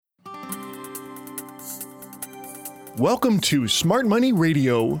Welcome to Smart Money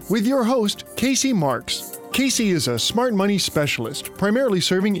Radio with your host, Casey Marks. Casey is a smart money specialist, primarily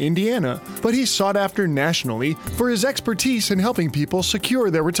serving Indiana, but he's sought after nationally for his expertise in helping people secure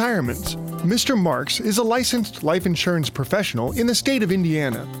their retirements. Mr. Marks is a licensed life insurance professional in the state of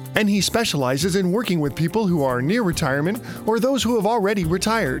Indiana, and he specializes in working with people who are near retirement or those who have already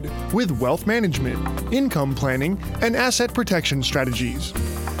retired with wealth management, income planning, and asset protection strategies.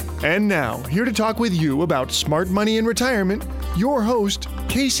 And now, here to talk with you about smart money and retirement, your host,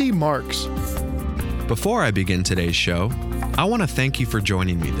 Casey Marks. Before I begin today's show, I want to thank you for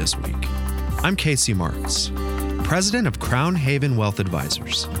joining me this week. I'm Casey Marks, president of Crown Haven Wealth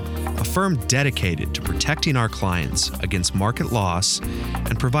Advisors, a firm dedicated to protecting our clients against market loss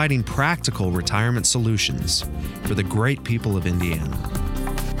and providing practical retirement solutions for the great people of Indiana.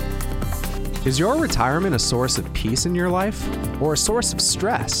 Is your retirement a source of peace in your life or a source of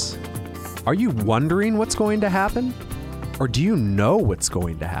stress? Are you wondering what's going to happen? Or do you know what's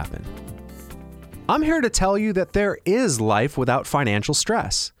going to happen? I'm here to tell you that there is life without financial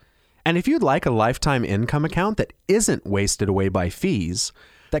stress. And if you'd like a lifetime income account that isn't wasted away by fees,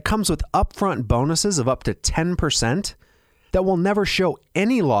 that comes with upfront bonuses of up to 10%, that will never show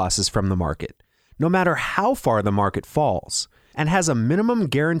any losses from the market, no matter how far the market falls, and has a minimum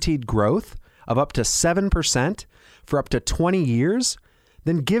guaranteed growth of up to 7% for up to 20 years,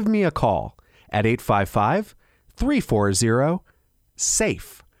 then give me a call at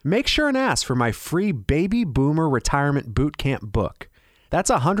 855-340-SAFE. Make sure and ask for my free Baby Boomer Retirement Bootcamp book. That's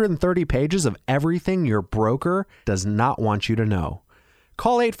 130 pages of everything your broker does not want you to know.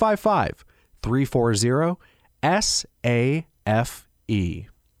 Call 855-340-SAFE.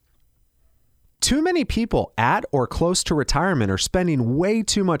 Too many people at or close to retirement are spending way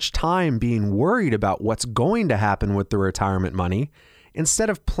too much time being worried about what's going to happen with the retirement money instead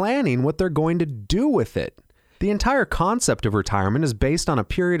of planning what they're going to do with it. The entire concept of retirement is based on a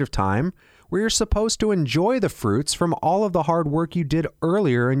period of time where you're supposed to enjoy the fruits from all of the hard work you did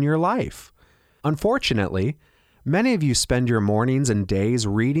earlier in your life. Unfortunately, many of you spend your mornings and days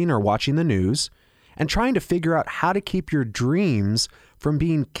reading or watching the news and trying to figure out how to keep your dreams from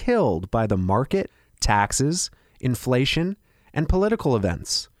being killed by the market, taxes, inflation, and political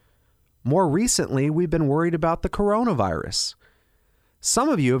events. More recently, we've been worried about the coronavirus. Some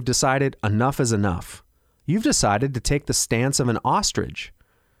of you have decided enough is enough. You've decided to take the stance of an ostrich.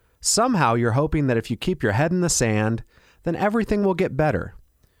 Somehow you're hoping that if you keep your head in the sand, then everything will get better.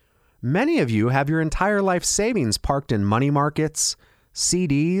 Many of you have your entire life savings parked in money markets,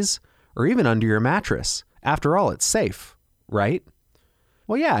 CDs, or even under your mattress. After all, it's safe, right?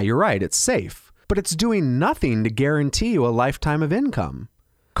 Well, yeah, you're right, it's safe, but it's doing nothing to guarantee you a lifetime of income.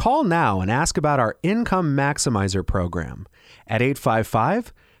 Call now and ask about our Income Maximizer program at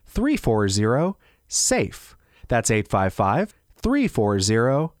 855-340-SAFE. That's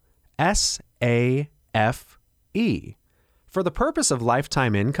 855-340-SAFE. For the purpose of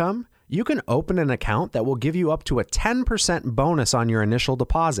lifetime income, you can open an account that will give you up to a 10% bonus on your initial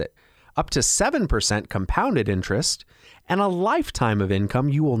deposit, up to 7% compounded interest, and a lifetime of income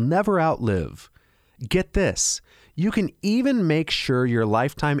you will never outlive. Get this, you can even make sure your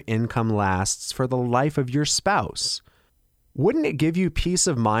lifetime income lasts for the life of your spouse. Wouldn't it give you peace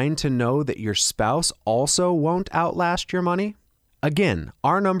of mind to know that your spouse also won't outlast your money? Again,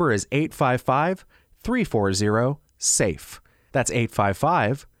 our number is 855-340-SAFE. That's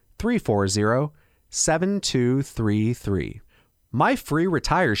 855-340-7233. My free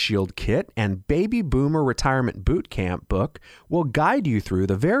Retire Shield kit and Baby Boomer Retirement Bootcamp book will guide you through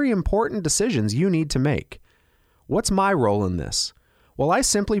the very important decisions you need to make. What's my role in this? Well, I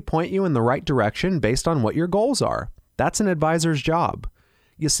simply point you in the right direction based on what your goals are. That's an advisor's job.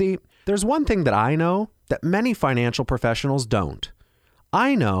 You see, there's one thing that I know that many financial professionals don't.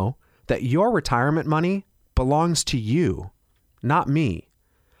 I know that your retirement money belongs to you, not me.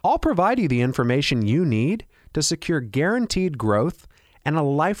 I'll provide you the information you need to secure guaranteed growth and a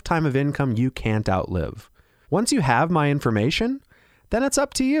lifetime of income you can't outlive. Once you have my information, then it's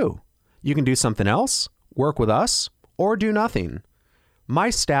up to you. You can do something else, work with us, or do nothing. My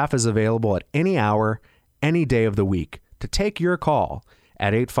staff is available at any hour, any day of the week to take your call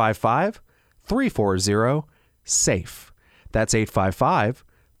at 855-340-SAFE. That's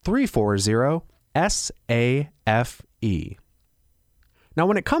 855-340-SAFE. Now,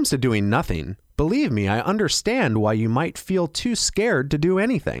 when it comes to doing nothing, believe me, I understand why you might feel too scared to do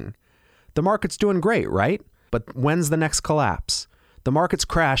anything. The market's doing great, right? But when's the next collapse? The market's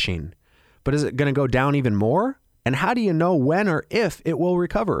crashing. But is it going to go down even more? And how do you know when or if it will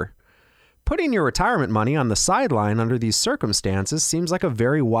recover? Putting your retirement money on the sideline under these circumstances seems like a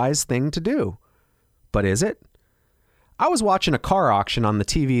very wise thing to do. But is it? I was watching a car auction on the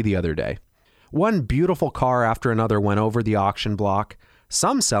TV the other day. One beautiful car after another went over the auction block,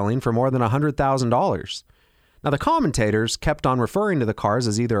 some selling for more than $100,000. Now, the commentators kept on referring to the cars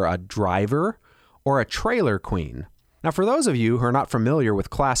as either a driver or a trailer queen. Now, for those of you who are not familiar with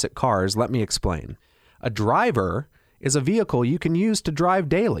classic cars, let me explain. A driver is a vehicle you can use to drive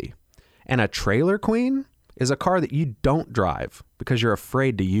daily, and a trailer queen is a car that you don't drive because you're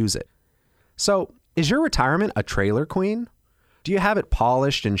afraid to use it. So, is your retirement a trailer queen? Do you have it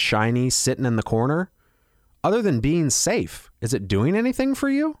polished and shiny sitting in the corner? Other than being safe, is it doing anything for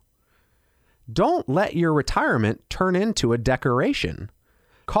you? Don't let your retirement turn into a decoration.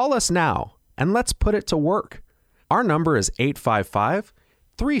 Call us now and let's put it to work. Our number is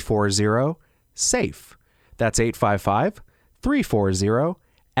 855-340-SAFE. That's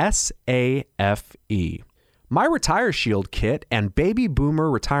 855-340-SAFE. My Retire Shield kit and Baby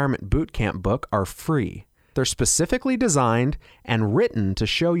Boomer Retirement Bootcamp book are free. They're specifically designed and written to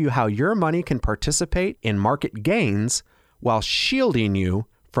show you how your money can participate in market gains while shielding you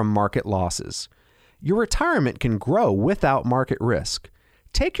from market losses. Your retirement can grow without market risk.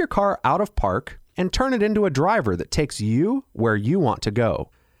 Take your car out of park and turn it into a driver that takes you where you want to go.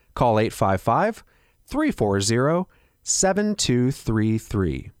 Call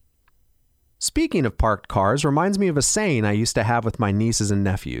 855-340-7233. Speaking of parked cars reminds me of a saying I used to have with my nieces and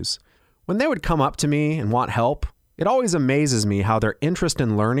nephews. When they would come up to me and want help, it always amazes me how their interest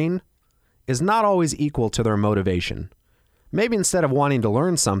in learning is not always equal to their motivation. Maybe instead of wanting to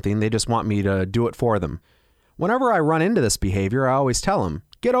learn something, they just want me to do it for them. Whenever I run into this behavior, I always tell them,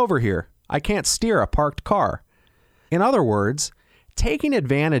 "Get over here. I can't steer a parked car." In other words, taking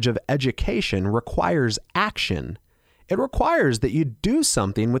advantage of education requires action. It requires that you do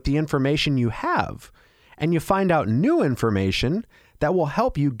something with the information you have, and you find out new information that will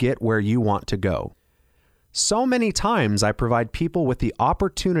help you get where you want to go. So many times I provide people with the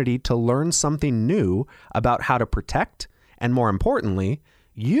opportunity to learn something new about how to protect and, more importantly,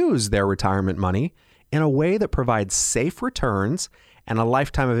 use their retirement money in a way that provides safe returns and a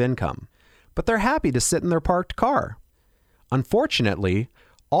lifetime of income. But they're happy to sit in their parked car. Unfortunately,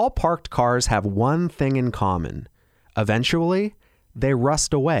 all parked cars have one thing in common. Eventually, they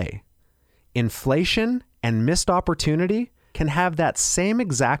rust away. Inflation and missed opportunity can have that same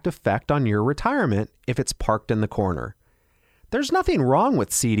exact effect on your retirement if it's parked in the corner. There's nothing wrong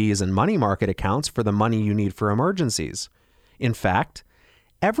with CDs and money market accounts for the money you need for emergencies. In fact,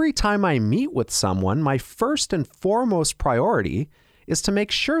 every time I meet with someone, my first and foremost priority is to make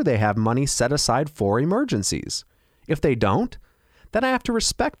sure they have money set aside for emergencies. If they don't, then I have to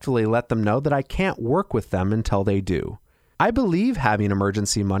respectfully let them know that I can't work with them until they do. I believe having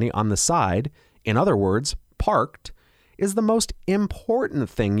emergency money on the side, in other words, parked, is the most important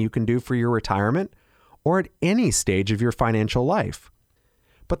thing you can do for your retirement or at any stage of your financial life.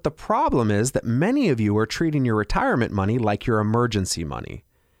 But the problem is that many of you are treating your retirement money like your emergency money.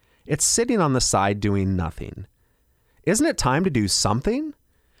 It's sitting on the side doing nothing. Isn't it time to do something?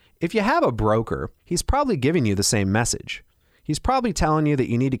 If you have a broker, he's probably giving you the same message. He's probably telling you that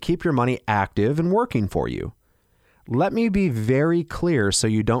you need to keep your money active and working for you. Let me be very clear so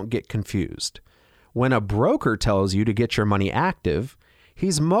you don't get confused. When a broker tells you to get your money active,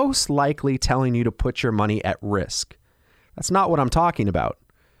 he's most likely telling you to put your money at risk. That's not what I'm talking about.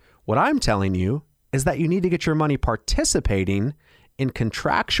 What I'm telling you is that you need to get your money participating in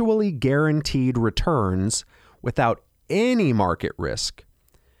contractually guaranteed returns without any market risk.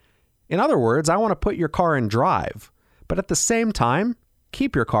 In other words, I want to put your car in drive, but at the same time,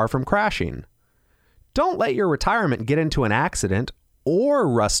 keep your car from crashing. Don't let your retirement get into an accident or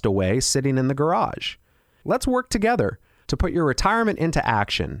rust away sitting in the garage. Let's work together to put your retirement into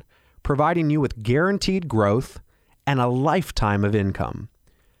action, providing you with guaranteed growth and a lifetime of income.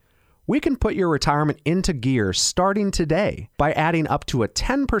 We can put your retirement into gear starting today by adding up to a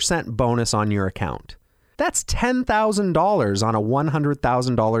 10% bonus on your account. That's $10,000 on a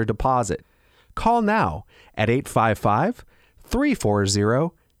 $100,000 deposit. Call now at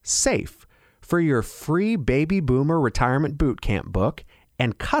 855-340-SAFE for your free Baby Boomer Retirement Bootcamp book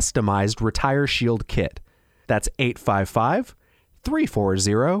and customized Retire Shield kit. That's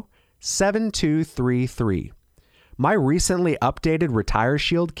 855-340-7233. My recently updated Retire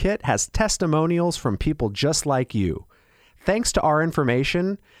Shield kit has testimonials from people just like you. Thanks to our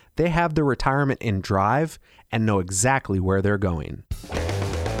information, they have their retirement in drive and know exactly where they're going.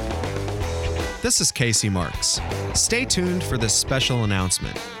 This is Casey Marks. Stay tuned for this special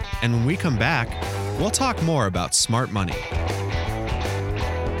announcement. And when we come back, we'll talk more about smart money.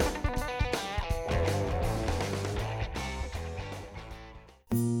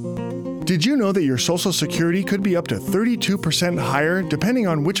 Did you know that your Social Security could be up to 32% higher depending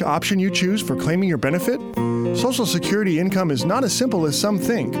on which option you choose for claiming your benefit? Social Security income is not as simple as some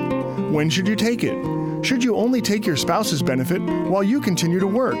think. When should you take it? Should you only take your spouse's benefit while you continue to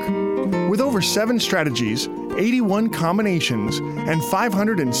work? With over 7 strategies, 81 combinations, and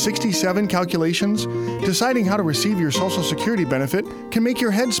 567 calculations, deciding how to receive your Social Security benefit can make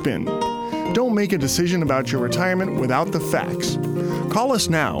your head spin. Don't make a decision about your retirement without the facts. Call us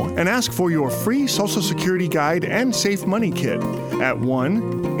now and ask for your free Social Security guide and Safe Money Kit at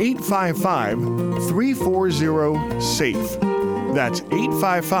 1-855-340-SAFE. That's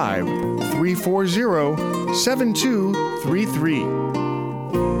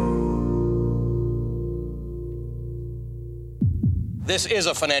This is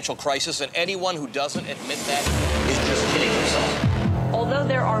a financial crisis, and anyone who doesn't admit that is just kidding himself. Although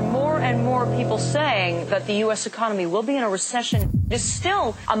there are more and more people saying that the U.S. economy will be in a recession, it is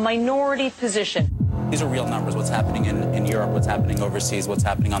still a minority position. These are real numbers, what's happening in Europe, what's happening overseas, what's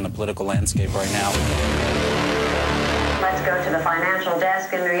happening on the political landscape right now. Let's go to the financial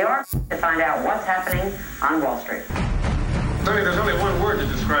desk in New York to find out what's happening on Wall Street. Sonny, there's only one word to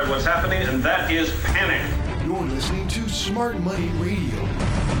describe what's happening, and that is panic. You're listening to Smart Money Radio.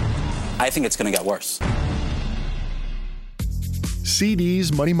 I think it's going to get worse.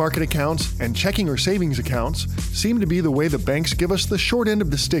 CDs, money market accounts, and checking or savings accounts seem to be the way the banks give us the short end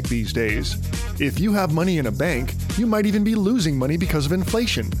of the stick these days. If you have money in a bank, you might even be losing money because of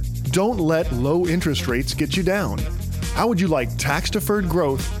inflation. Don't let low interest rates get you down. How would you like tax-deferred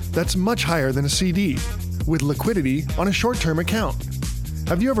growth that's much higher than a CD, with liquidity on a short-term account?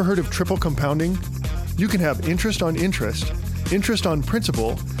 Have you ever heard of triple compounding? You can have interest on interest, interest on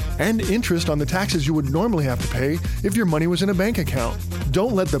principal, and interest on the taxes you would normally have to pay if your money was in a bank account.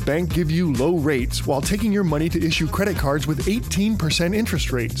 Don't let the bank give you low rates while taking your money to issue credit cards with 18%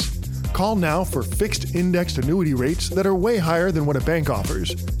 interest rates. Call now for fixed indexed annuity rates that are way higher than what a bank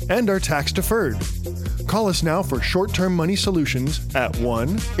offers and are tax deferred. Call us now for short-term money solutions at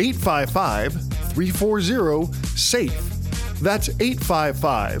 1-855-340-SAFE. That's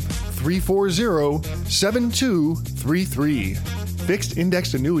 855-340-7233. Fixed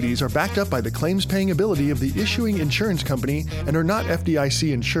indexed annuities are backed up by the claims-paying ability of the issuing insurance company and are not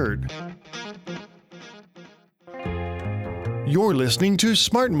FDIC insured. You're listening to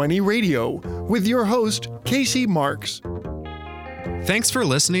Smart Money Radio with your host, Casey Marks. Thanks for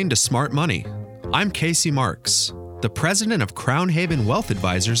listening to Smart Money. I'm Casey Marks, the president of Crown Haven Wealth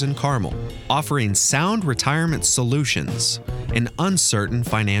Advisors in Carmel, offering sound retirement solutions in uncertain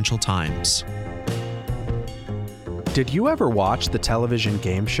financial times. Did you ever watch the television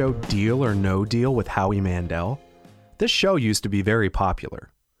game show Deal or No Deal with Howie Mandel? This show used to be very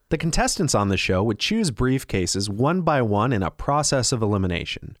popular. The contestants on the show would choose briefcases one by one in a process of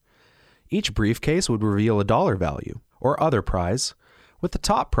elimination. Each briefcase would reveal a dollar value, or other prize, with the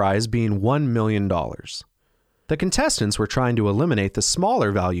top prize being $1 million. The contestants were trying to eliminate the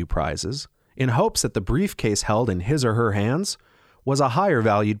smaller value prizes in hopes that the briefcase held in his or her hands was a higher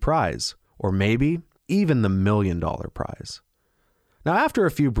valued prize, or maybe even the $1 million prize. Now, after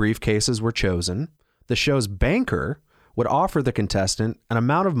a few briefcases were chosen, the show's banker would offer the contestant an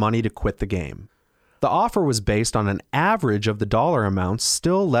amount of money to quit the game. The offer was based on an average of the dollar amounts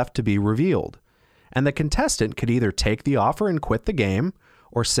still left to be revealed, and the contestant could either take the offer and quit the game,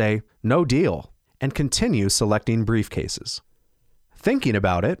 or say, no deal, and continue selecting briefcases. Thinking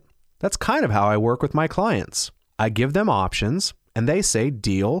about it, that's kind of how I work with my clients. I give them options, and they say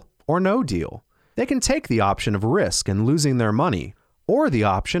deal or no deal. They can take the option of risk and losing their money, or the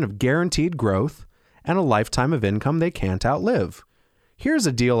option of guaranteed growth and a lifetime of income they can't outlive. Here's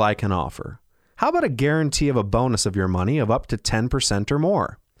a deal I can offer. How about a guarantee of a bonus of your money of up to 10% or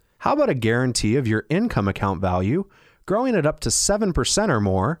more? How about a guarantee of your income account value growing at up to 7% or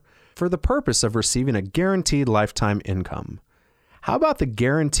more for the purpose of receiving a guaranteed lifetime income? How about the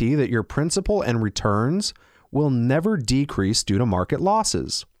guarantee that your principal and returns will never decrease due to market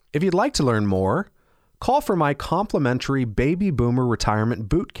losses? If you'd like to learn more, call for my complimentary Baby Boomer Retirement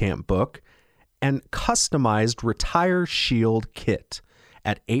Bootcamp book and customized Retire Shield Kit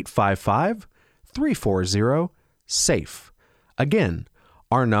at 855-340-SAFE. Again,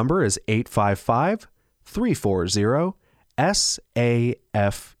 our number is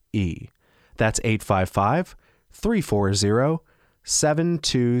 855-340-SAFE. That's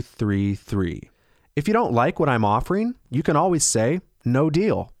 855-340-7233. If you don't like what I'm offering, you can always say, no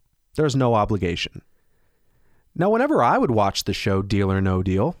deal. There's no obligation. Now, whenever I would watch the show Deal or No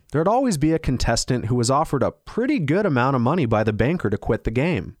Deal, there'd always be a contestant who was offered a pretty good amount of money by the banker to quit the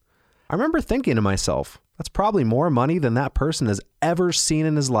game. I remember thinking to myself, that's probably more money than that person has ever seen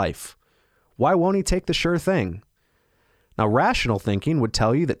in his life. Why won't he take the sure thing? Now, rational thinking would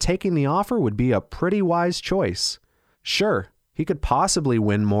tell you that taking the offer would be a pretty wise choice. Sure, he could possibly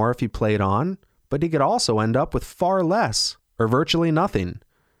win more if he played on, but he could also end up with far less, or virtually nothing.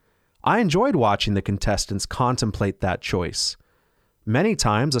 I enjoyed watching the contestants contemplate that choice. Many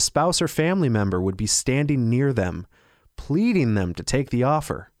times, a spouse or family member would be standing near them, pleading them to take the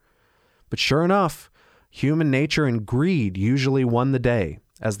offer. But sure enough, human nature and greed usually won the day,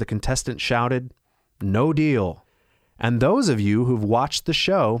 as the contestant shouted, "No deal." And those of you who've watched the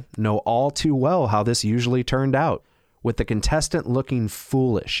show know all too well how this usually turned out, with the contestant looking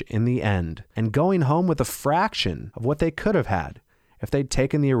foolish in the end and going home with a fraction of what they could have had if they'd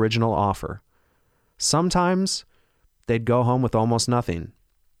taken the original offer. Sometimes they'd go home with almost nothing.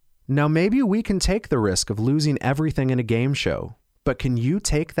 Now, maybe we can take the risk of losing everything in a game show, but can you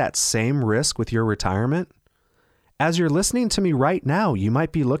take that same risk with your retirement? As you're listening to me right now, you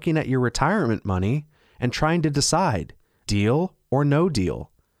might be looking at your retirement money and trying to decide, deal or no deal.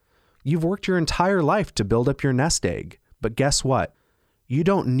 You've worked your entire life to build up your nest egg, but guess what? You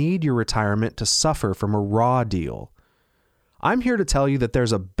don't need your retirement to suffer from a raw deal. I'm here to tell you that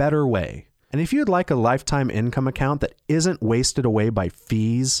there's a better way. And if you'd like a lifetime income account that isn't wasted away by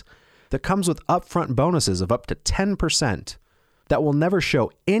fees, that comes with upfront bonuses of up to 10%, that will never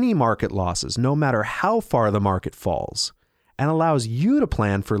show any market losses no matter how far the market falls, and allows you to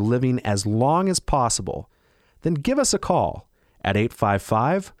plan for living as long as possible, then give us a call at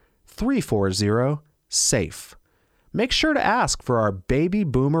 855-340-SAFE. Make sure to ask for our Baby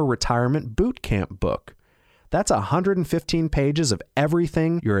Boomer Retirement Bootcamp book. That's 115 pages of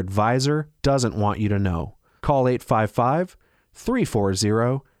everything your advisor doesn't want you to know. Call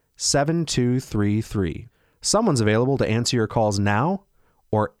 855-340-7233. Someone's available to answer your calls now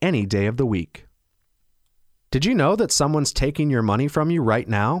or any day of the week. Did you know that someone's taking your money from you right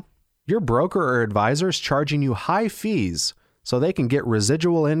now? Your broker or advisor is charging you high fees so they can get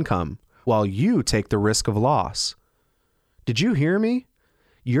residual income while you take the risk of loss. Did you hear me?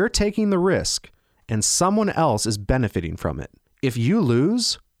 You're taking the risk and someone else is benefiting from it. If you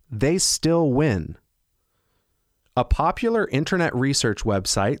lose, they still win. A popular internet research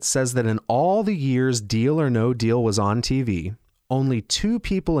website says that in all the years Deal or No Deal was on TV, only 2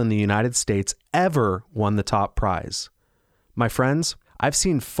 people in the United States ever won the top prize. My friends, I've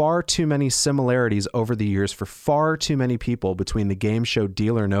seen far too many similarities over the years for far too many people between the game show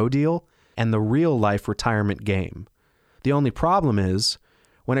Deal or No Deal and the real-life retirement game. The only problem is,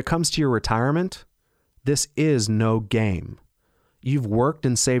 when it comes to your retirement, this is no game. You've worked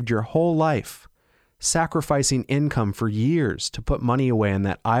and saved your whole life, sacrificing income for years to put money away in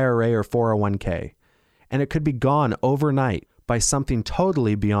that IRA or 401k, and it could be gone overnight by something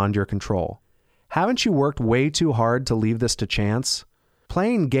totally beyond your control. Haven't you worked way too hard to leave this to chance?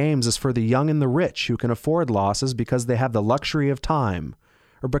 Playing games is for the young and the rich who can afford losses because they have the luxury of time,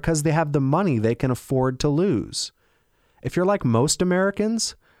 or because they have the money they can afford to lose. If you're like most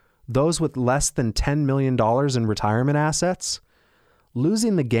Americans, those with less than $10 million in retirement assets,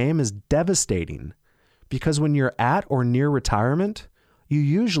 losing the game is devastating because when you're at or near retirement, you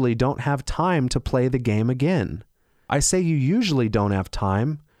usually don't have time to play the game again. I say you usually don't have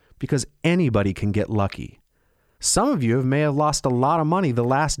time because anybody can get lucky. Some of you may have lost a lot of money the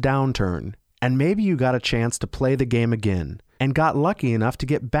last downturn, and maybe you got a chance to play the game again and got lucky enough to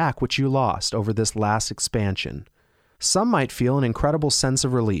get back what you lost over this last expansion. Some might feel an incredible sense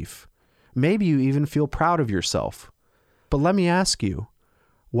of relief. Maybe you even feel proud of yourself. But let me ask you,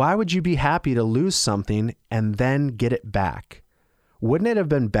 why would you be happy to lose something and then get it back? Wouldn't it have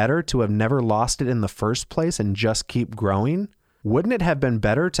been better to have never lost it in the first place and just keep growing? Wouldn't it have been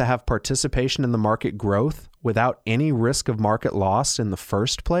better to have participation in the market growth without any risk of market loss in the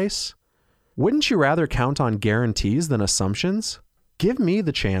first place? Wouldn't you rather count on guarantees than assumptions? Give me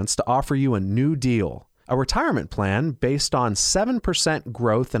the chance to offer you a new deal, a retirement plan based on 7%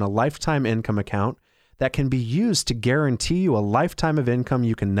 growth in a lifetime income account that can be used to guarantee you a lifetime of income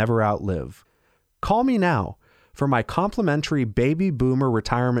you can never outlive. Call me now for my complimentary Baby Boomer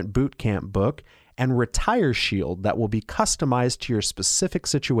Retirement Bootcamp book and Retire Shield that will be customized to your specific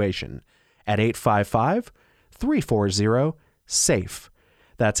situation at 855-340-SAFE.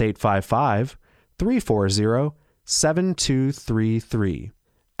 That's 855-340-7233.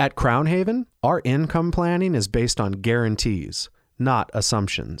 At Crown Haven, our income planning is based on guarantees, not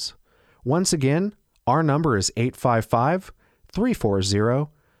assumptions. Once again, our number is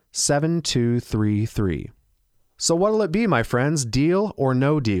 855-340-7233. So what'll it be, my friends? Deal or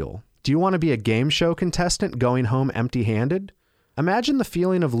no deal? Do you want to be a game show contestant going home empty-handed? Imagine the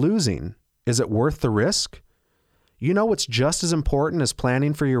feeling of losing. Is it worth the risk? You know what's just as important as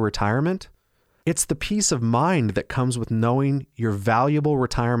planning for your retirement? It's the peace of mind that comes with knowing your valuable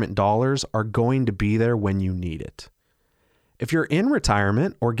retirement dollars are going to be there when you need it. If you're in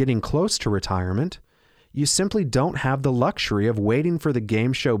retirement or getting close to retirement, you simply don't have the luxury of waiting for the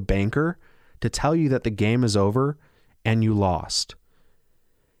game show banker to tell you that the game is over and you lost.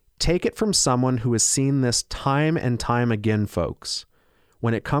 Take it from someone who has seen this time and time again, folks.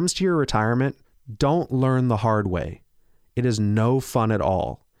 When it comes to your retirement, don't learn the hard way. It is no fun at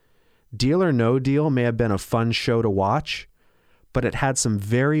all. Deal or No Deal may have been a fun show to watch, but it had some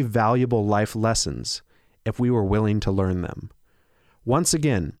very valuable life lessons if we were willing to learn them. Once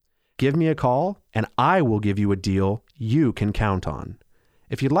again, give me a call and I will give you a deal you can count on.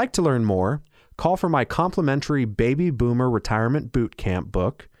 If you'd like to learn more, call for my complimentary Baby Boomer Retirement Boot Camp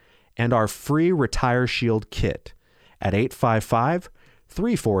book and our free Retire Shield kit at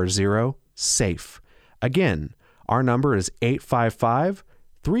 855-340-SAFE. Again, our number is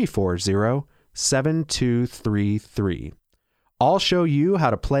 855-340-7233. I'll show you how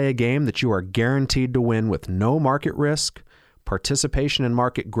to play a game that you are guaranteed to win with no market risk, participation in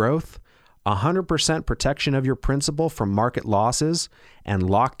market growth, 100% protection of your principal from market losses, and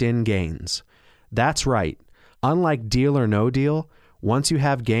locked-in gains. That's right. Unlike Deal or No Deal, once you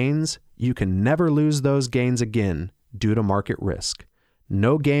have gains, you can never lose those gains again due to market risk.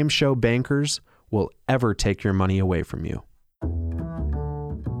 No game show bankers will ever take your money away from you.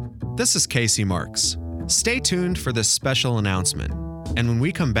 This is Casey Marks. Stay tuned for this special announcement. And when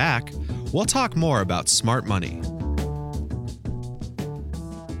we come back, we'll talk more about smart money.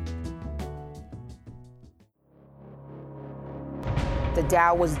 The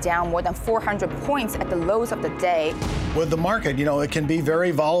Dow was down more than 400 points at the lows of the day. With the market, it can be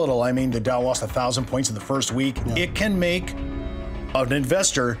very volatile. I mean, the Dow lost 1,000 points in the first week. Yeah. It can make an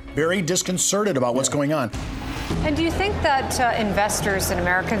investor very disconcerted about what's going on. And do you think that investors and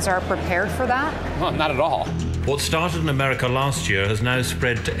Americans are prepared for that? Well, not at all. What started in America last year has now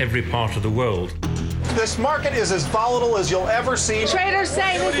spread to every part of the world. This market is as volatile as you'll ever see. Traders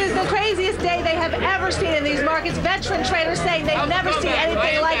say this is the craziest day they have ever seen in these markets. Veteran traders saying they've never seen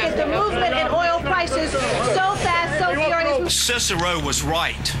anything like it. The movement in oil prices so fast, so furious. Cicero was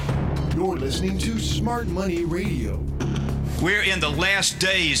right. You're listening to Smart Money Radio. We're in the last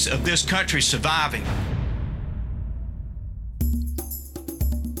days of this country surviving.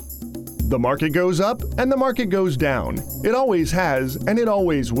 The market goes up and the market goes down. It always has and it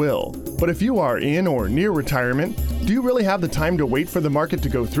always will. But if you are in or near retirement, do you really have the time to wait for the market to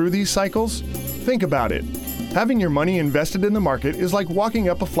go through these cycles? Think about it. Having your money invested in the market is like walking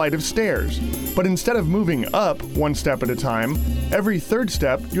up a flight of stairs. But instead of moving up one step at a time, every third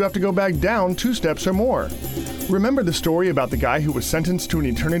step you have to go back down 2 steps or more. Remember the story about the guy who was sentenced to an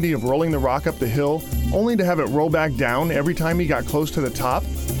eternity of rolling the rock up the hill, only to have it roll back down every time he got close to the top?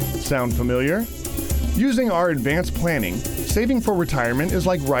 Sound familiar? Using our advanced planning, saving for retirement is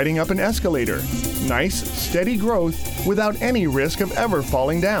like riding up an escalator. Nice, steady growth without any risk of ever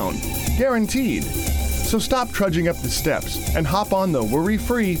falling down. Guaranteed. So stop trudging up the steps and hop on the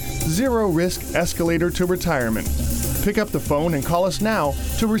worry-free, zero-risk escalator to retirement. Pick up the phone and call us now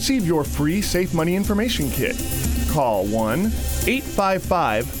to receive your free Safe Money Information Kit. Call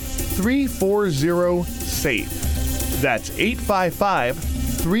 1-855-340-SAFE. That's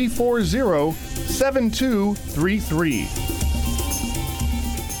 855-340-7233.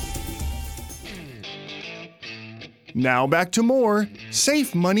 Now back to more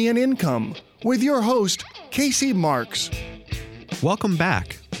Safe Money and Income with your host, Casey Marks. Welcome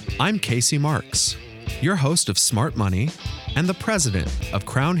back. I'm Casey Marks, your host of Smart Money and the president of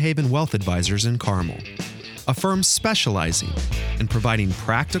Crown Haven Wealth Advisors in Carmel, a firm specializing in providing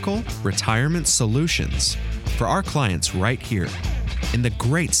practical retirement solutions for our clients right here in the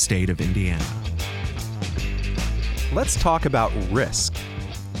great state of Indiana. Let's talk about risk,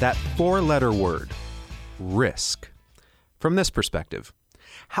 that 4-letter word, risk. From this perspective,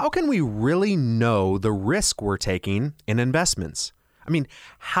 how can we really know the risk we're taking in investments? I mean,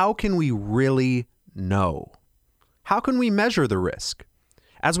 how can we really know? How can we measure the risk?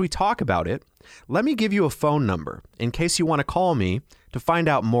 As we talk about it, let me give you a phone number in case you want to call me to find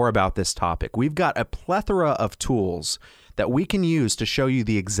out more about this topic. We've got a plethora of tools that we can use to show you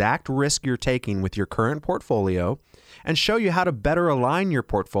the exact risk you're taking with your current portfolio and show you how to better align your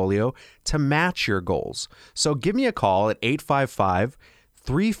portfolio to match your goals. So give me a call at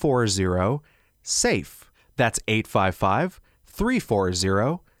 855-340-SAFE. That's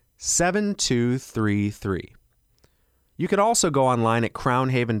 855-340-7233. You can also go online at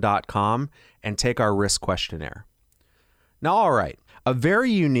crownhaven.com and take our risk questionnaire. Now, all right, a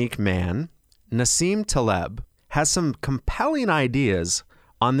very unique man, Nassim Taleb, has some compelling ideas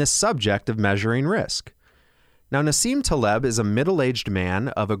on this subject of measuring risk. Now, Nassim Taleb is a middle-aged man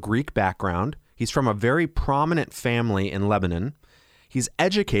of a Greek background. He's from a very prominent family in Lebanon. He's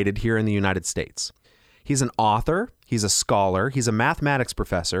educated here in the United States. He's an author, he's a scholar, he's a mathematics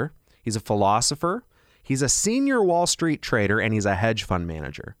professor, he's a philosopher, he's a senior Wall Street trader, and he's a hedge fund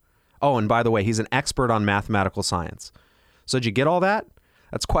manager. Oh, and by the way, he's an expert on mathematical science. So did you get all that?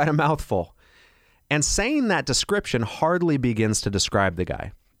 That's quite a mouthful. And saying that description hardly begins to describe the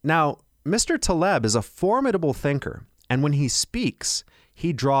guy. Now, Mr. Taleb is a formidable thinker, and when he speaks,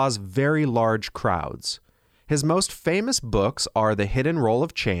 he draws very large crowds. His most famous books are The Hidden Role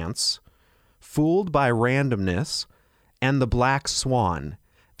of Chance, Fooled by Randomness, and The Black Swan,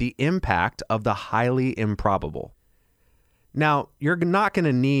 The Impact of the Highly Improbable. Now, you're not going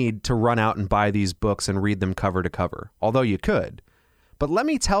to need to run out and buy these books and read them cover to cover, although you could. But let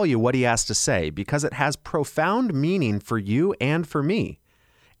me tell you what he has to say, because it has profound meaning for you and for me,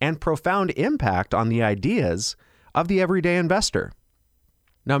 and profound impact on the ideas of the everyday investor.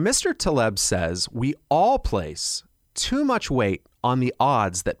 Now, Mr. Taleb says we all place too much weight on the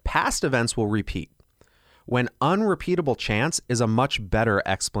odds that past events will repeat, when unrepeatable chance is a much better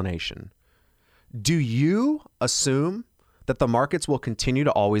explanation. Do you assume that the markets will continue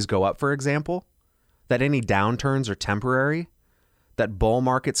to always go up, for example? That any downturns are temporary? That bull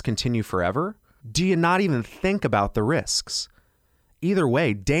markets continue forever? Do you not even think about the risks? Either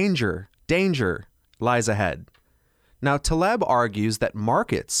way, danger lies ahead. Now, Taleb argues that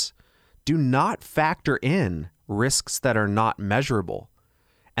markets do not factor in risks that are not measurable,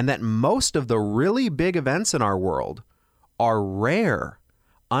 and that most of the really big events in our world are rare,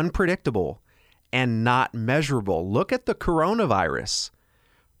 unpredictable, and not measurable. Look at the coronavirus.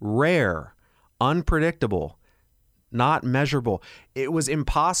 Rare, unpredictable, not measurable. It was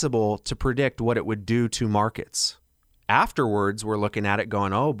impossible to predict what it would do to markets. Afterwards, we're looking at it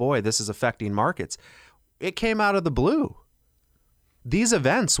going, oh boy, this is affecting markets. It came out of the blue. These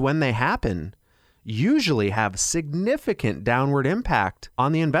events, when they happen, usually have significant downward impact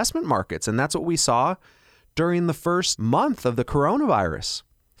on the investment markets. And that's what we saw during the first month of the coronavirus.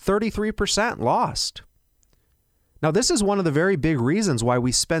 33% lost. Now, this is one of the very big reasons why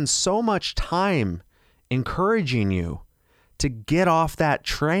we spend so much time encouraging you to get off that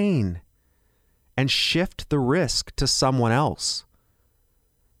train and shift the risk to someone else.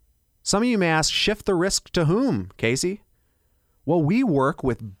 Some of you may ask, shift the risk to whom, Casey? Well, we work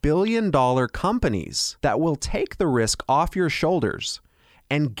with billion-dollar companies that will take the risk off your shoulders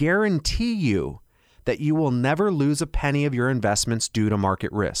and guarantee you that you will never lose a penny of your investments due to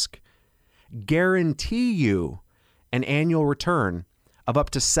market risk. Guarantee you an annual return of up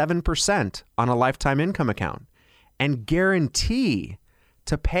to 7% on a lifetime income account, and guarantee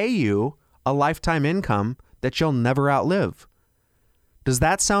to pay you a lifetime income that you'll never outlive. Does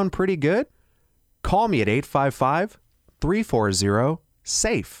that sound pretty good? Call me at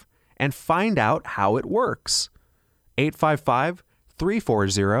 855-340-SAFE and find out how it works.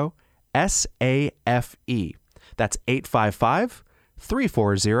 855-340-SAFE. That's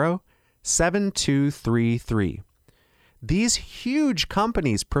 855-340-7233. These huge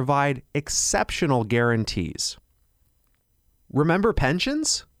companies provide exceptional guarantees. Remember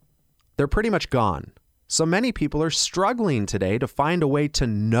pensions? They're pretty much gone. So many people are struggling today to find a way to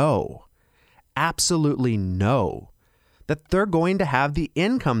know, absolutely know, that they're going to have the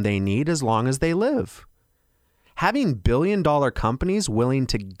income they need as long as they live. Having billion-dollar companies willing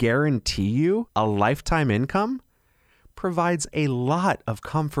to guarantee you a lifetime income provides a lot of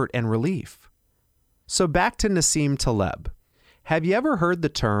comfort and relief. So back to Nassim Taleb. Have you ever heard the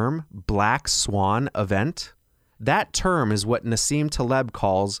term black swan event? That term is what Nassim Taleb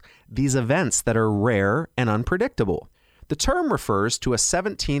calls these events that are rare and unpredictable. The term refers to a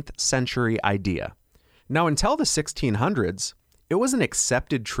 17th century idea. Now, until the 1600s, it was an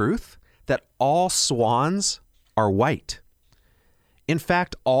accepted truth that all swans are white. In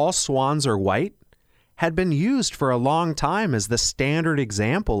fact, all swans are white had been used for a long time as the standard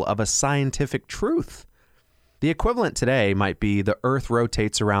example of a scientific truth. The equivalent today might be the Earth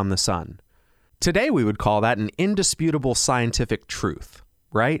rotates around the sun. Today, we would call that an indisputable scientific truth,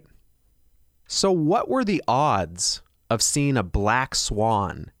 right? So what were the odds of seeing a black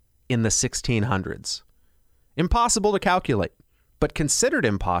swan in the 1600s? Impossible to calculate, but considered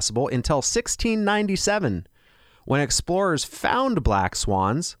impossible until 1697, when explorers found black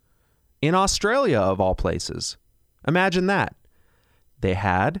swans in Australia, of all places. Imagine that. They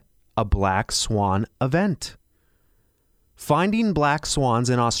had a black swan event. Finding black swans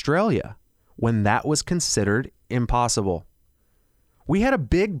in Australia when that was considered impossible. We had a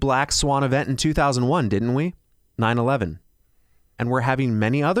big black swan event in 2001, didn't we? 9/11. and we're having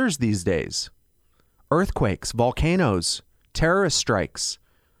many others these days. Earthquakes, volcanoes, terrorist strikes,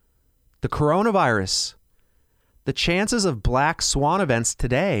 the coronavirus. The chances of black swan events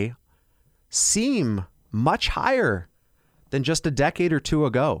today seem much higher than just a decade or two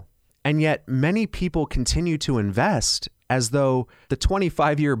ago. And yet many people continue to invest as though the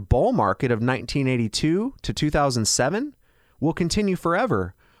 25-year bull market of 1982 to 2007 will continue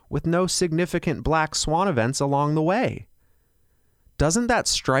forever with no significant black swan events along the way. Doesn't that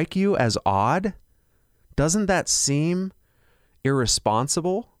strike you as odd? Doesn't that seem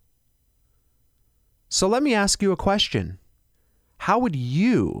irresponsible? So let me ask you a question. How would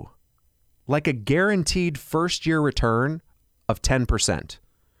you like a guaranteed first-year return of 10%,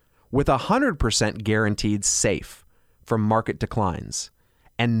 with 100% guaranteed safe from market declines,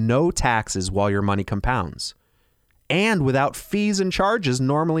 and no taxes while your money compounds, and without fees and charges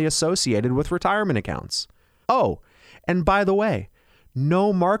normally associated with retirement accounts? Oh, and by the way,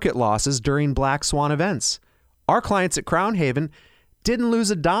 no market losses during black swan events. Our clients at Crown Haven didn't lose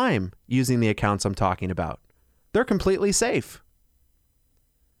a dime using the accounts I'm talking about. They're completely safe.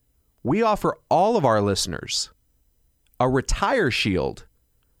 We offer all of our listeners a Retire Shield,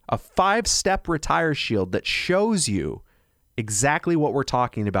 a 5-step Retire Shield that shows you exactly what we're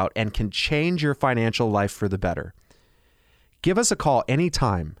talking about and can change your financial life for the better. Give us a call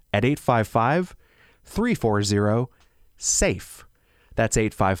anytime at 855-340-SAFE. That's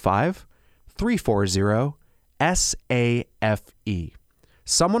 855-340-SAFE.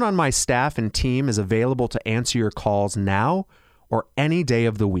 Someone on my staff and team is available to answer your calls now or any day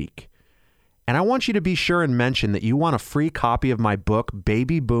of the week. And I want you to be sure and mention that you want a free copy of my book,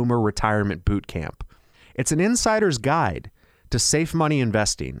 Baby Boomer Retirement Boot Camp. It's an insider's guide to safe money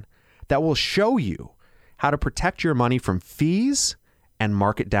investing that will show you how to protect your money from fees and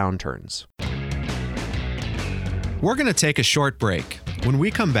market downturns. We're going to take a short break. When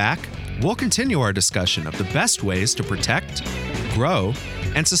we come back, we'll continue our discussion of the best ways to protect, grow,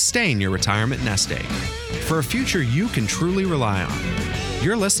 and sustain your retirement nest egg for a future you can truly rely on.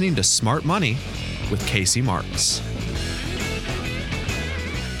 You're listening to Smart Money with Casey Marks.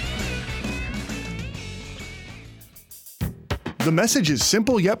 The message is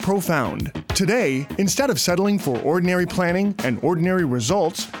simple yet profound. Today, instead of settling for ordinary planning and ordinary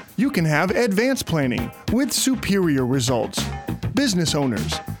results, you can have advanced planning with superior results. Business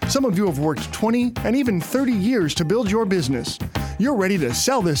owners, some of you have worked 20 and even 30 years to build your business. You're ready to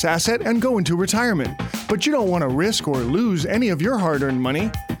sell this asset and go into retirement, but you don't want to risk or lose any of your hard-earned money.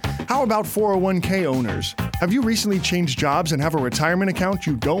 How about 401k owners? Have you recently changed jobs and have a retirement account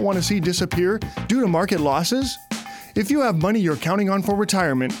you don't want to see disappear due to market losses? If you have money you're counting on for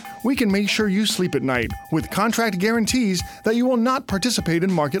retirement, we can make sure you sleep at night with contract guarantees that you will not participate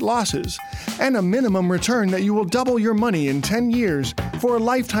in market losses, and a minimum return that you will double your money in 10 years for a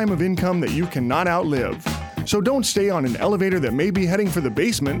lifetime of income that you cannot outlive. So don't stay on an elevator that may be heading for the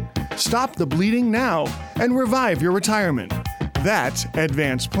basement. Stop the bleeding now and revive your retirement. That's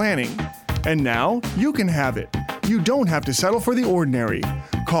advanced planning. And now you can have it. You don't have to settle for the ordinary.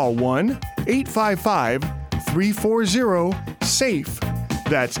 Call 1-855-340-SAFE.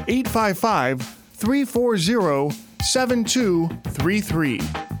 That's 855-340-7233.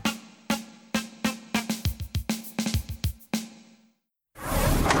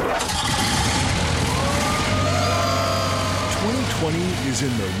 2020 is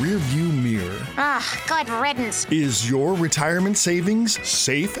in the rearview mirror. Good riddance. Is your retirement savings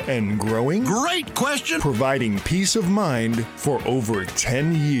safe and growing? Great question. Providing peace of mind for over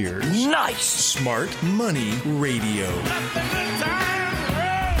 10 years. Nice. Smart Money Radio.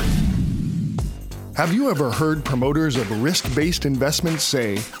 Have you ever heard promoters of risk-based investments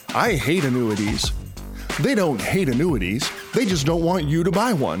say, "I hate annuities"? They don't hate annuities, they just don't want you to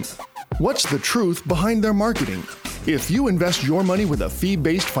buy one. What's the truth behind their marketing? If you invest your money with a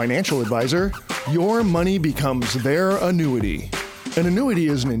fee-based financial advisor, your money becomes their annuity. An annuity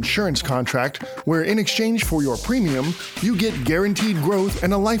is an insurance contract where in exchange for your premium, you get guaranteed growth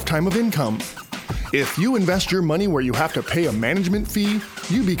and a lifetime of income. If you invest your money where you have to pay a management fee,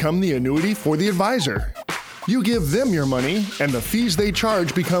 you become the annuity for the advisor. You give them your money, and the fees they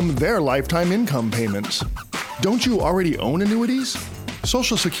charge become their lifetime income payments. Don't you already own annuities?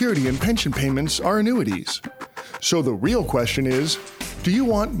 Social Security and pension payments are annuities. So the real question is, do you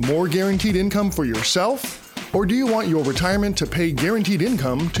want more guaranteed income for yourself, or do you want your retirement to pay guaranteed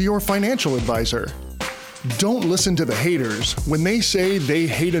income to your financial advisor? Don't listen to the haters. When they say they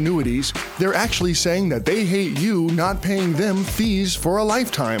hate annuities, they're actually saying that they hate you not paying them fees for a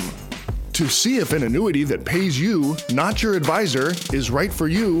lifetime. To see if an annuity that pays you, not your advisor, is right for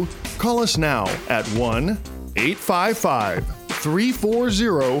you, call us now at 1-855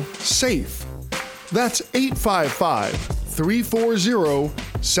 855-340-SAFE. That's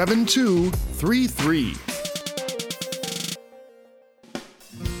 855-340-7233.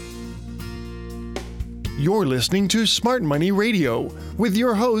 You're listening to Smart Money Radio with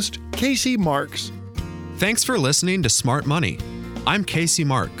your host, Casey Marks. Thanks for listening to Smart Money. I'm Casey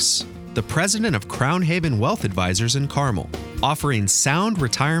Marks, the president of Crown Haven Wealth Advisors in Carmel, offering sound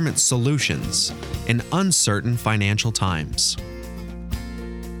retirement solutions in uncertain financial times.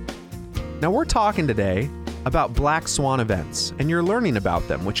 Now, we're talking today about black swan events, and you're learning about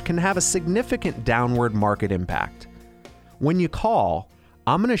them, which can have a significant downward market impact. When you call,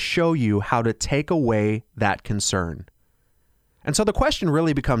 I'm going to show you how to take away that concern. And so the question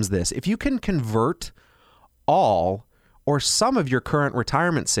really becomes this: if you can convert all or some of your current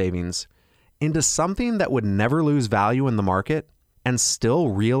retirement savings into something that would never lose value in the market and still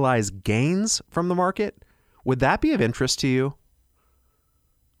realize gains from the market, would that be of interest to you?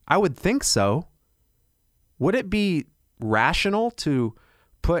 I would think so. Would it be rational to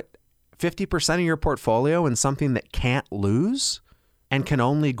put 50% of your portfolio in something that can't lose and can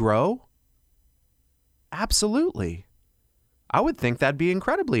only grow? Absolutely. I would think that'd be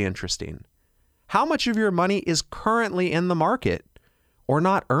incredibly interesting. How much of your money is currently in the market or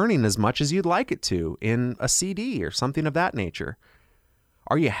not earning as much as you'd like it to in a CD or something of that nature?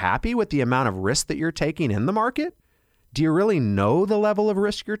 Are you happy with the amount of risk that you're taking in the market? Do you really know the level of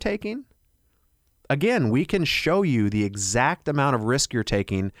risk you're taking? Again, we can show you the exact amount of risk you're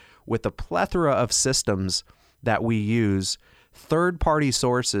taking with a plethora of systems that we use, third-party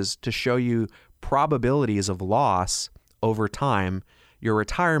sources to show you probabilities of loss over time, your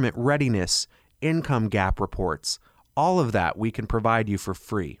retirement readiness, income gap reports, all of that we can provide you for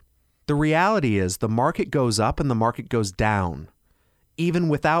free. The reality is the market goes up and the market goes down, even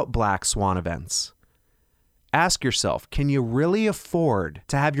without black swan events. Ask yourself, can you really afford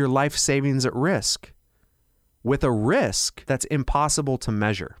to have your life savings at risk with a risk that's impossible to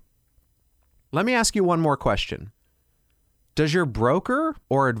measure? Let me ask you one more question. Does your broker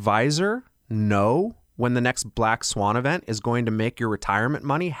or advisor know when the next black swan event is going to make your retirement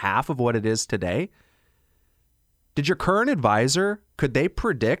money half of what it is today? Did your current advisor, could they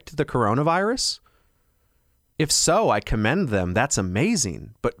predict the coronavirus? If so, I commend them. That's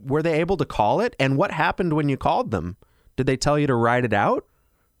amazing. But were they able to call it? And what happened when you called them? Did they tell you to write it out?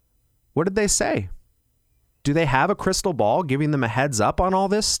 What did they say? Do they have a crystal ball giving them a heads up on all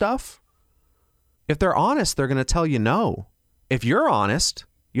this stuff? If they're honest, they're going to tell you no. If you're honest,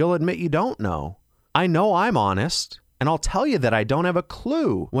 you'll admit you don't know. I know I'm honest, and I'll tell you that I don't have a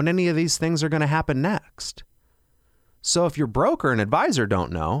clue when any of these things are going to happen next. So if your broker and advisor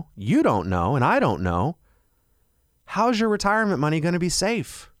don't know, you don't know, and I don't know, how's your retirement money going to be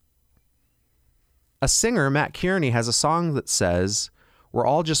safe? A singer, Matt Kearney, has a song that says, "We're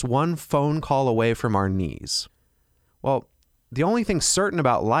all just one phone call away from our knees." Well, the only thing certain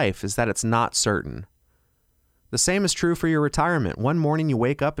about life is that it's not certain. The same is true for your retirement. One morning you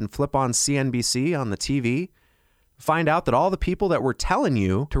wake up and flip on CNBC on the TV, find out that all the people that were telling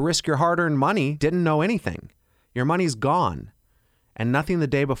you to risk your hard-earned money didn't know anything. Your money's gone. And nothing the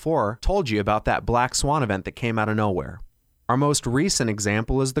day before told you about that black swan event that came out of nowhere. Our most recent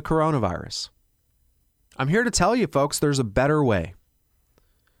example is the coronavirus. I'm here to tell you, folks, there's a better way.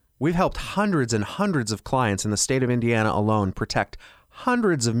 We've helped hundreds and hundreds of clients in the state of Indiana alone protect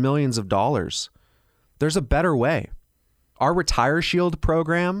hundreds of millions of dollars. There's a better way. Our Retire Shield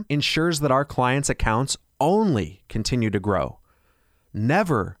program ensures that our clients' accounts only continue to grow,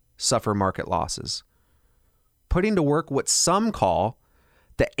 never suffer market losses, putting to work what some call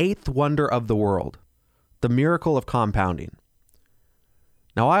the eighth wonder of the world, the miracle of compounding.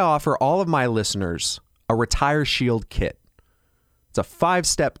 Now, I offer all of my listeners a Retire Shield kit. It's a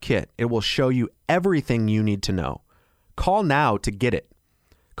 5-step kit. It will show you everything you need to know. Call now to get it.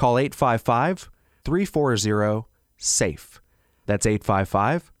 Call 855-340-SAFE. That's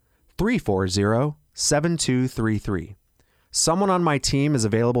 855-340-7233. Someone on my team is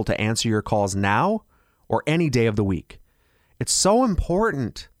available to answer your calls now or any day of the week. It's so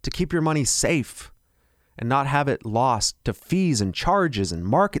important to keep your money safe and not have it lost to fees and charges and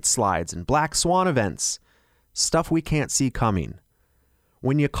market slides and black swan events, stuff we can't see coming.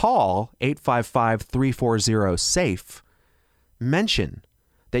 When you call 855-340-SAFE, mention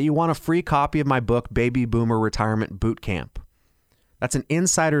that you want a free copy of my book, Baby Boomer Retirement Boot Camp. That's an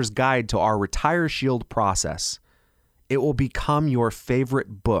insider's guide to our Retire Shield process. It will become your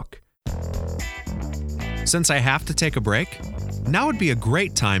favorite book. Since I have to take a break, now would be a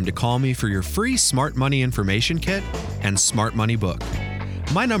great time to call me for your free Smart Money Information Kit and Smart Money book.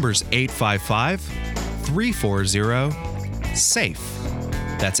 My number's 855-340-7233. SAFE.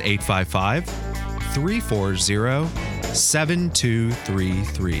 That's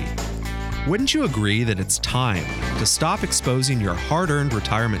 855-340-7233. Wouldn't you agree that it's time to stop exposing your hard-earned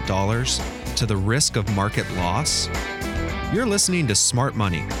retirement dollars to the risk of market loss? You're listening to Smart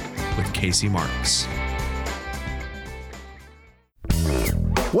Money with Casey Marks.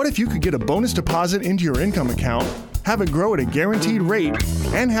 What if you could get a bonus deposit into your income account, have it grow at a guaranteed rate,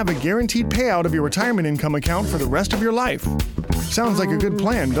 and have a guaranteed payout of your retirement income account for the rest of your life? Sounds like a good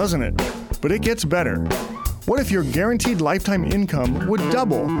plan, doesn't it? But it gets better. What if your guaranteed lifetime income would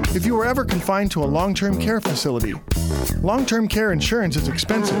double if you were ever confined to a long-term care facility? Long-term care insurance is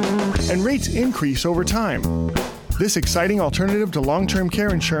expensive, and rates increase over time. This exciting alternative to long-term care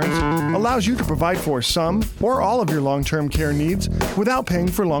insurance allows you to provide for some or all of your long-term care needs without paying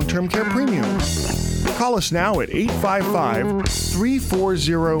for long-term care premiums. Call us now at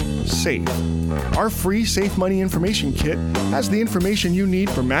 855-340-SAFE. Our free Safe Money Information Kit has the information you need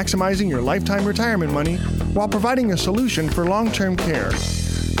for maximizing your lifetime retirement money while providing a solution for long-term care.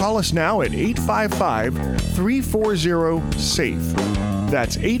 Call us now at 855-340-SAFE.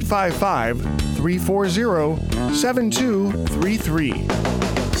 That's 855-340-7233.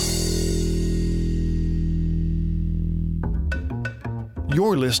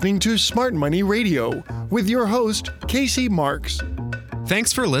 You're listening to Smart Money Radio with your host, Casey Marks.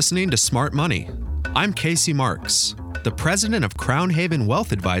 Thanks for listening to Smart Money. I'm Casey Marks, the president of Crown Haven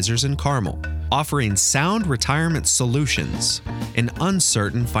Wealth Advisors in Carmel, offering sound retirement solutions in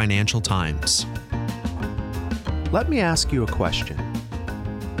uncertain financial times. Let me ask you a question.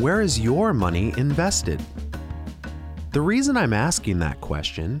 Where is your money invested? The reason I'm asking that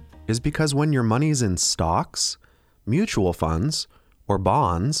question is because when your money's in stocks, mutual funds, or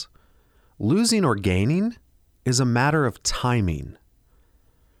bonds, losing or gaining is a matter of timing.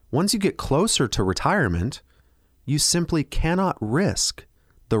 Once you get closer to retirement, you simply cannot risk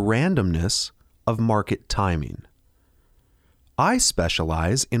the randomness of market timing. I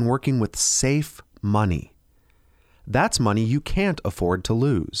specialize in working with safe money. That's money you can't afford to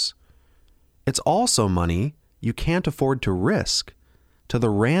lose. It's also money you can't afford to risk to the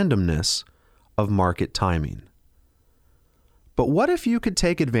randomness of market timing. But what if you could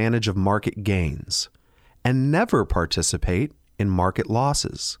take advantage of market gains and never participate in market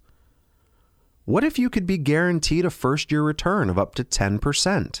losses? What if you could be guaranteed a first-year return of up to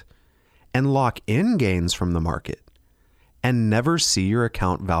 10% and lock in gains from the market and never see your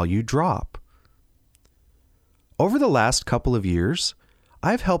account value drop? Over the last couple of years,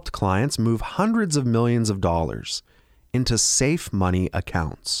 I've helped clients move hundreds of millions of dollars into safe money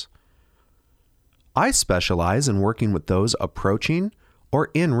accounts. I specialize in working with those approaching or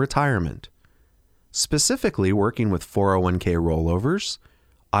in retirement, specifically working with 401k rollovers,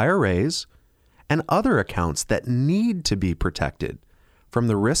 IRAs, and other accounts that need to be protected from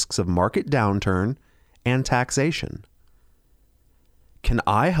the risks of market downturn and taxation. Can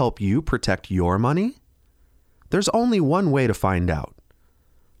I help you protect your money? There's only one way to find out.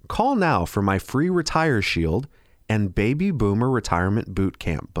 Call now for my free Retire Shield and Baby Boomer Retirement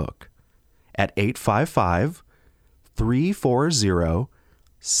Bootcamp book at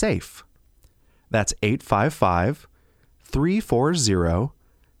 855-340-SAFE. That's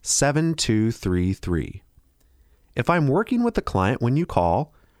 855-340-7233. If I'm working with a client when you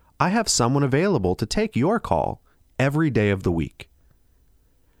call, I have someone available to take your call every day of the week.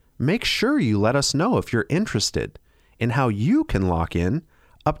 Make sure you let us know if you're interested in how you can lock in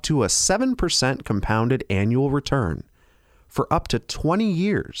up to a 7% compounded annual return for up to 20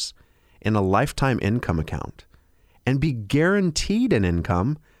 years in a lifetime income account and be guaranteed an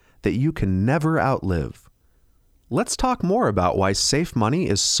income that you can never outlive. Let's talk more about why safe money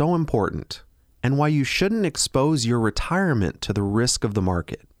is so important and why you shouldn't expose your retirement to the risk of the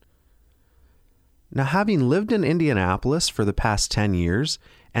market. Now, having lived in Indianapolis for the past 10 years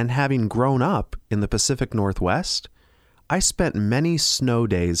and having grown up in the Pacific Northwest, I spent many snow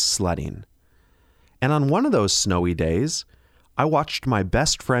days sledding. And on one of those snowy days, I watched my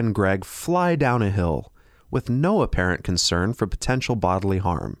best friend Greg fly down a hill with no apparent concern for potential bodily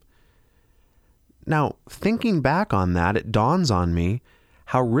harm. Now, thinking back on that, it dawns on me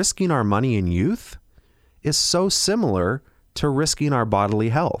how risking our money in youth is so similar to risking our bodily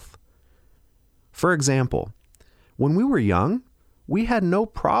health. For example, when we were young, we had no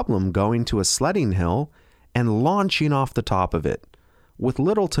problem going to a sledding hill and launching off the top of it, with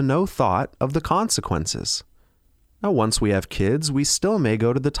little to no thought of the consequences. Now, once we have kids, we still may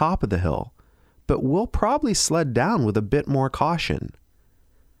go to the top of the hill, but we'll probably sled down with a bit more caution.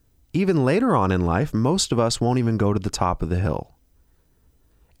 Even later on in life, most of us won't even go to the top of the hill.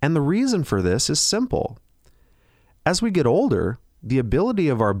 And the reason for this is simple. As we get older, the ability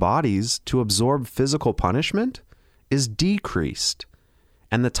of our bodies to absorb physical punishment is decreased,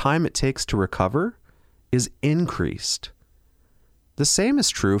 and the time it takes to recover is increased. The same is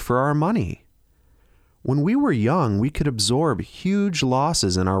true for our money. When we were young, we could absorb huge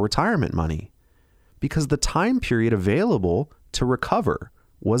losses in our retirement money because the time period available to recover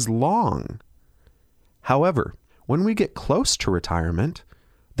was long. However, when we get close to retirement,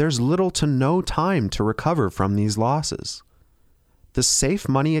 there's little to no time to recover from these losses. The safe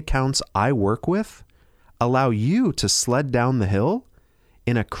money accounts I work with allow you to sled down the hill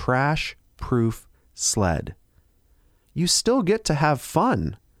in a crash-proof sled. You still get to have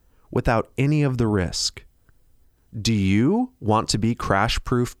fun without any of the risk. Do you want to be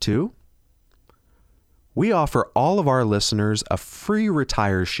crash-proof too? We offer all of our listeners a free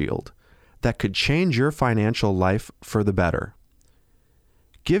Retire Shield that could change your financial life for the better.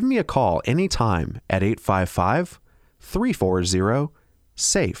 Give me a call anytime at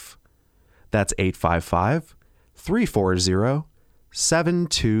 855-340-SAFE. That's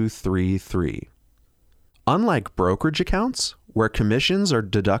 855-340-7233. Unlike brokerage accounts, where commissions are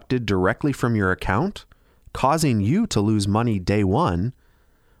deducted directly from your account, causing you to lose money day one,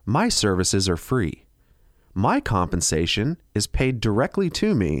 my services are free. My compensation is paid directly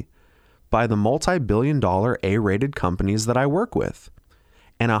to me by the multi-billion-dollar A-rated companies that I work with.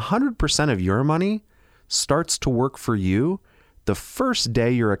 And 100% of your money starts to work for you the first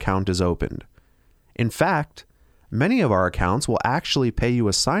day your account is opened. In fact, many of our accounts will actually pay you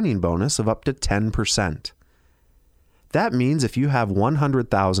a signing bonus of up to 10%. That means if you have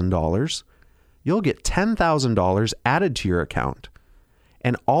 $100,000, you'll get $10,000 added to your account,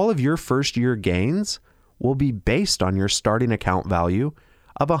 and all of your first-year gains will be based on your starting account value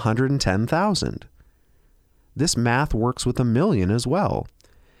of $110,000. This math works with $1 million as well.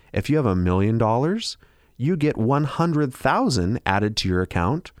 If you have $1 million, you get $100,000 added to your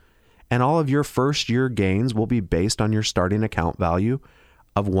account, and all of your first-year gains will be based on your starting account value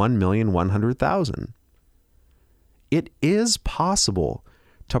of $1,100,000. It is possible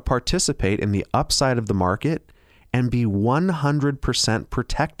to participate in the upside of the market and be 100%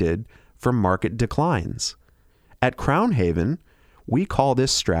 protected from market declines. At Crown Haven, we call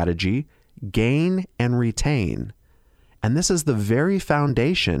this strategy gain and retain, and this is the very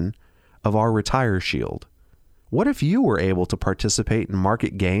foundation of our Retire Shield. What if you were able to participate in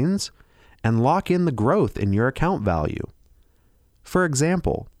market gains and lock in the growth in your account value? For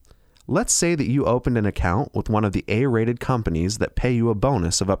example, let's say that you opened an account with one of the A-rated companies that pay you a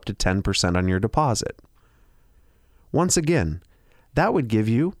bonus of up to 10% on your deposit. Once again, that would give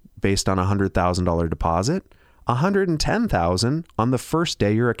you, based on a $100,000 deposit, $110,000 on the first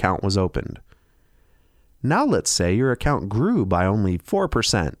day your account was opened. Now let's say your account grew by only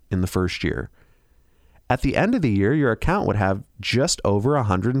 4% in the first year. At the end of the year, your account would have just over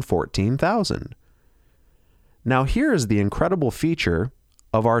 $114,000. Now here is the incredible feature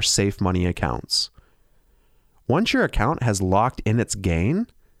of our safe money accounts. Once your account has locked in its gain,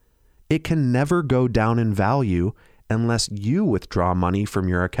 it can never go down in value unless you withdraw money from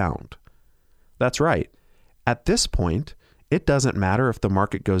your account. That's right. At this point, it doesn't matter if the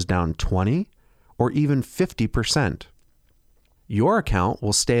market goes down 20 or even 50%. Your account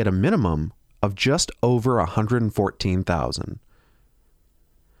will stay at a minimum of just over $114,000.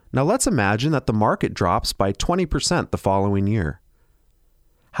 Now let's imagine that the market drops by 20% the following year.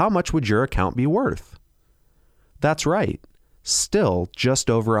 How much would your account be worth? That's right, still just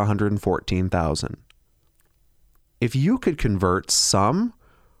over $114,000. If you could convert some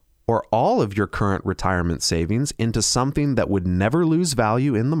or all of your current retirement savings into something that would never lose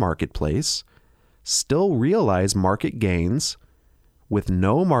value in the marketplace, still realize market gains with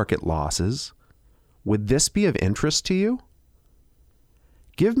no market losses, would this be of interest to you?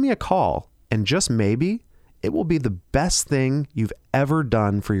 Give me a call, and just maybe it will be the best thing you've ever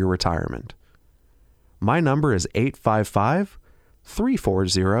done for your retirement. My number is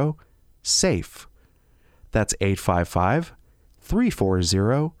 855-340-SAFE. That's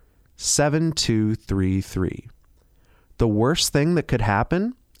 855-340-7233. The worst thing that could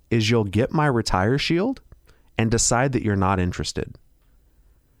happen is you'll get my Retire Shield and decide that you're not interested.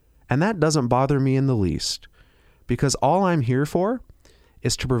 And that doesn't bother me in the least, because all I'm here for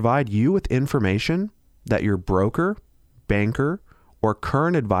is to provide you with information that your broker, banker, or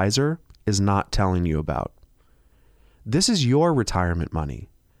current advisor is not telling you about. This is your retirement money,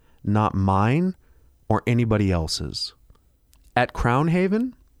 not mine or anybody else's. At Crown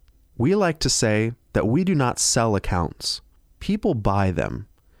Haven, we like to say that we do not sell accounts. People buy them.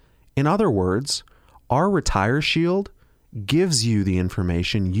 In other words, our Retire Shield gives you the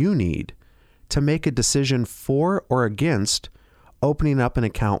information you need to make a decision for or against opening up an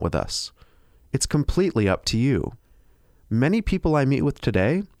account with us. It's completely up to you. Many people I meet with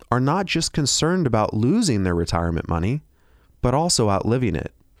today are not just concerned about losing their retirement money, but also outliving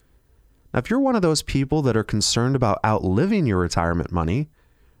it. Now, if you're one of those people that are concerned about outliving your retirement money,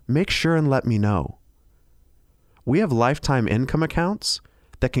 make sure and let me know. We have lifetime income accounts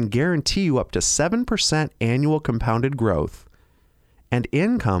that can guarantee you up to 7% annual compounded growth and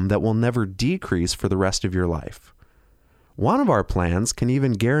income that will never decrease for the rest of your life. One of our plans can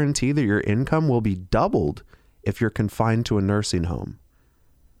even guarantee that your income will be doubled if you're confined to a nursing home.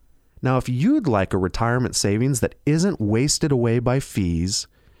 Now, if you'd like a retirement savings that isn't wasted away by fees,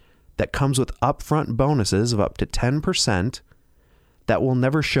 that comes with upfront bonuses of up to 10%, that will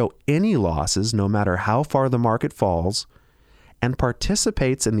never show any losses no matter how far the market falls, and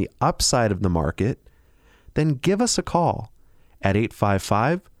participates in the upside of the market, then give us a call at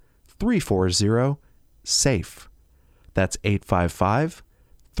 855-340-SAFE. That's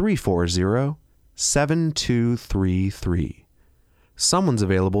 855-340-7233. Someone's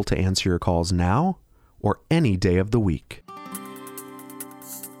available to answer your calls now or any day of the week.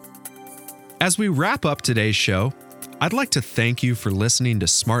 As we wrap up today's show, I'd like to thank you for listening to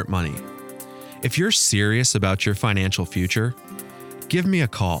Smart Money. If you're serious about your financial future, give me a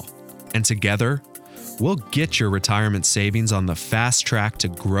call, and together, we'll get your retirement savings on the fast track to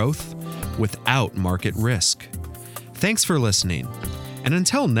growth without market risk. Thanks for listening, and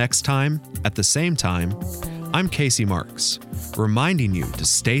until next time, at the same time, I'm Casey Marks, reminding you to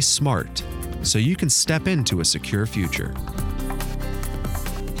stay smart so you can step into a secure future.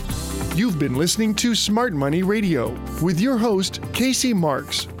 You've been listening to Smart Money Radio with your host, Casey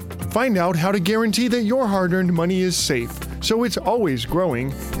Marks. Find out how to guarantee that your hard-earned money is safe, so it's always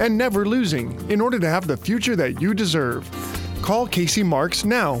growing and never losing in order to have the future that you deserve. Call Casey Marks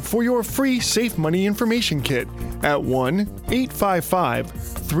now for your free Safe Money Information Kit at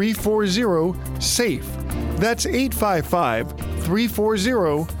 1-855-340-SAFE. That's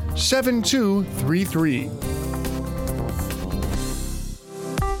 855-340-7233.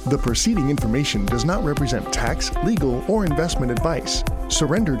 The preceding information does not represent tax, legal, or investment advice.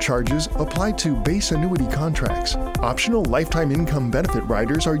 Surrender charges apply to base annuity contracts. Optional lifetime income benefit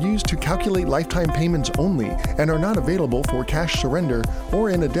riders are used to calculate lifetime payments only and are not available for cash surrender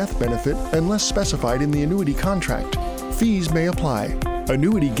or in a death benefit unless specified in the annuity contract. Fees may apply.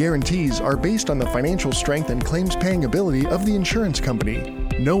 Annuity guarantees are based on the financial strength and claims-paying ability of the insurance company.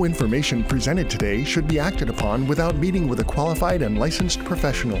 No information presented today should be acted upon without meeting with a qualified and licensed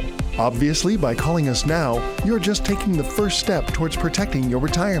professional. Obviously, by calling us now, you're just taking the first step towards protecting your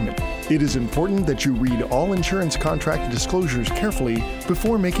retirement. It is important that you read all insurance contract disclosures carefully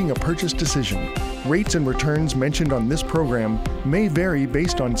before making a purchase decision. Rates and returns mentioned on this program may vary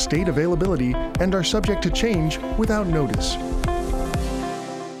based on state availability and are subject to change without notice.